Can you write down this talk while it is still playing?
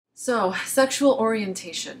So, sexual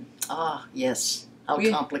orientation. Ah, yes. How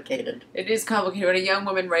complicated. It is complicated. We had a young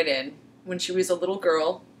woman write in. When she was a little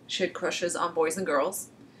girl, she had crushes on boys and girls.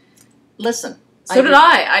 Listen. So did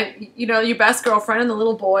I. Your best girlfriend and the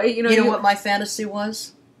little boy. You know what my fantasy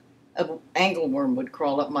was? An angleworm would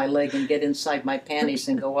crawl up my leg and get inside my panties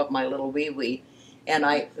and go up my little wee-wee. And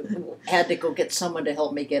I had to go get someone to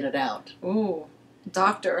help me get it out. Ooh.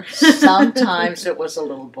 Doctor. Sometimes it was a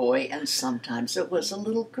little boy and sometimes it was a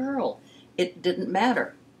little girl. It didn't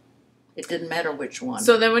matter. It didn't matter which one.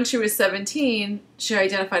 So then when she was 17, she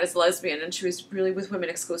identified as lesbian and she was really with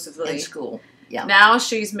women exclusively. In school, yeah. Now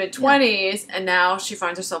she's mid-20s and now she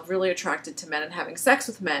finds herself really attracted to men and having sex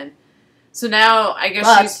with men. So now I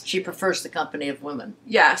guess she prefers the company of women.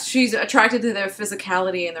 Yeah, she's attracted to their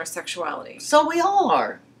physicality and their sexuality. So we all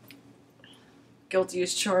are. Guilty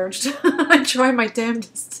as charged. I try my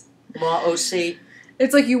damnedest. Law OC.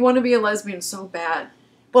 It's like you want to be a lesbian so bad.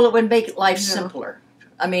 Well, it would make life simpler.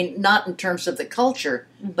 I mean, not in terms of the culture,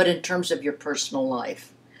 but in terms of your personal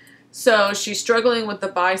life. So she's struggling with the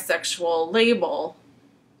bisexual label.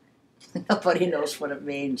 Nobody knows what it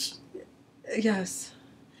means. Yes.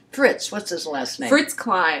 Fritz, what's his last name? Fritz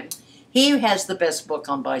Klein. He has the best book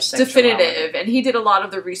on bisexuality. Definitive, and he did a lot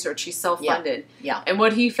of the research. He's self-funded. Yeah. And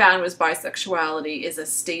what he found was bisexuality is a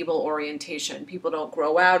stable orientation. People don't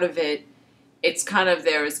grow out of it. It's kind of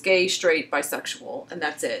there's gay, straight, bisexual, and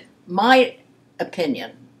that's it. My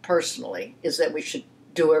opinion, personally, is that we should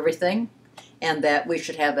do everything, and that we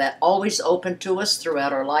should have that always open to us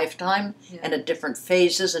throughout our lifetime, and at different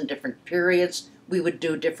phases and different periods, we would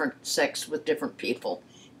do different sex with different people.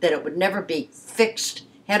 That it would never be fixed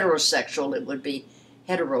heterosexual, it would be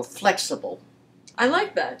hetero-flexible. I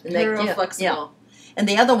like that. Hetero-flexible. Yeah. And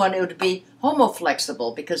the other one, it would be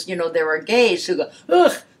homo-flexible, because, there are gays who go,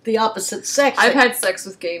 ugh, the opposite sex. I've had sex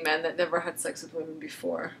with gay men that never had sex with women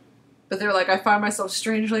before. But they're like, I find myself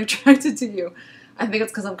strangely attracted to you. I think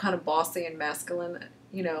it's because I'm kind of bossy and masculine,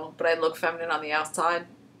 but I look feminine on the outside.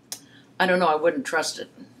 I don't know, I wouldn't trust it.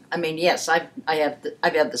 I mean, yes, I've had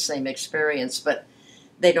the same experience, but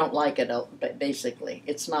they don't like it, basically.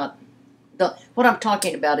 It's not... What I'm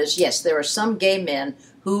talking about is, yes, there are some gay men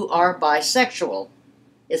who are bisexual.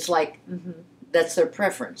 It's like, that's their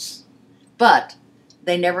preference. But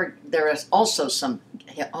there are also some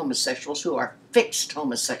homosexuals who are fixed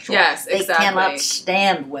homosexual. Yes, exactly. They cannot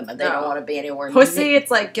stand women. They don't want to be anywhere near... Pussy,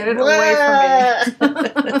 it's like, get it away from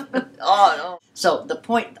me. Oh, no. So the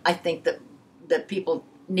point, I think, that people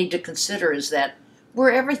need to consider is that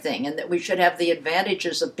we're everything, and that we should have the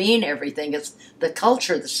advantages of being everything. It's the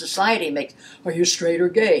culture, the society makes. Are you straight or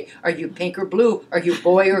gay? Are you pink or blue? Are you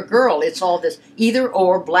boy or girl? It's all this either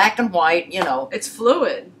or, black and white, It's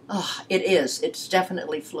fluid. Oh, it is. It's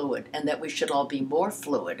definitely fluid, and that we should all be more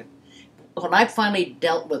fluid. When I finally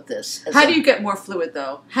dealt with this... How do you get more fluid,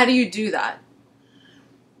 though? How do you do that?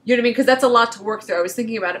 You know what I mean? Because that's a lot to work through. I was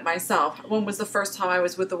thinking about it myself. When was the first time I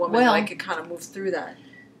was with a woman that I could kind of move through that?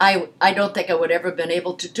 I don't think I would ever have been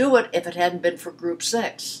able to do it if it hadn't been for group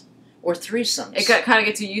sex or threesomes. It kind of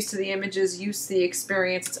gets you used to the images, used to the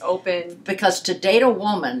experience. It's open. Because to date a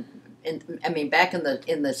woman, back in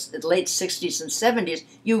the late 60s and 70s,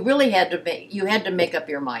 you really had to make up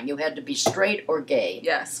your mind. You had to be straight or gay.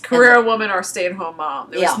 Yes, career woman or stay-at-home mom.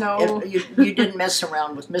 There was no. You didn't mess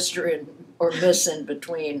around with Mr. or Miss in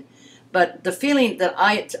between. But the feeling that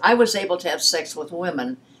I was able to have sex with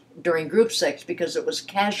women during group sex because it was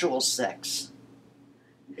casual sex.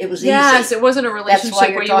 It was easy. Yes, it wasn't a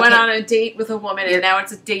relationship where you went on a date with a woman and now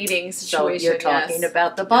it's a dating situation. So you're talking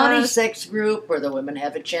about the body sex group where the women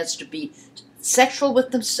have a chance to be sexual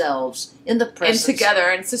with themselves in the presence... And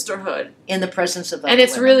together, and sisterhood. In the presence of other And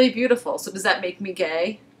it's women. really beautiful. So does that make me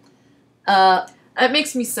gay? That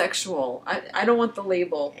makes me sexual. I don't want the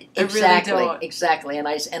label. Exactly, I really don't. Exactly. And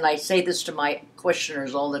I say this to my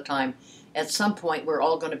questioners all the time. At some point, we're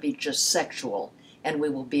all going to be just sexual, and we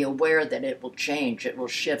will be aware that it will change. It will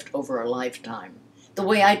shift over a lifetime. The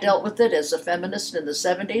way I dealt with it as a feminist in the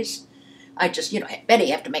 70s, I just, Betty,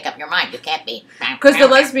 you have to make up your mind. You can't be... Because the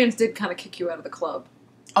lesbians did kind of kick you out of the club.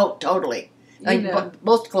 Oh, totally.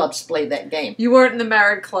 Most clubs play that game. You weren't in the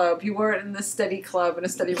married club. You weren't in the steady club in a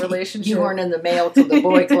steady relationship. You weren't in the male club, the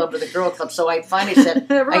boy club, or the girl club. So I finally said...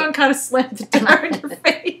 Everyone kind of slammed the door in your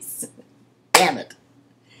face. Damn it.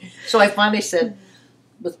 So I finally said,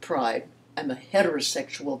 with pride, I'm a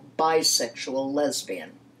heterosexual, bisexual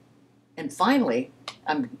lesbian. And finally,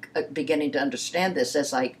 I'm beginning to understand this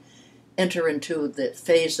as I enter into the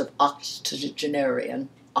phase of octogenarian.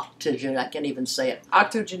 I can't even say it.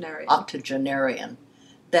 Octogenarian. Octogenarian.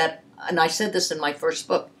 And I said this in my first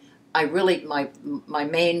book, I really, my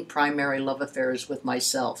main primary love affair is with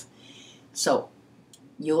myself. So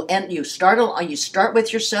you start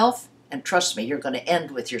with yourself, and trust me, you're going to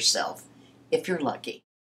end with yourself if you're lucky.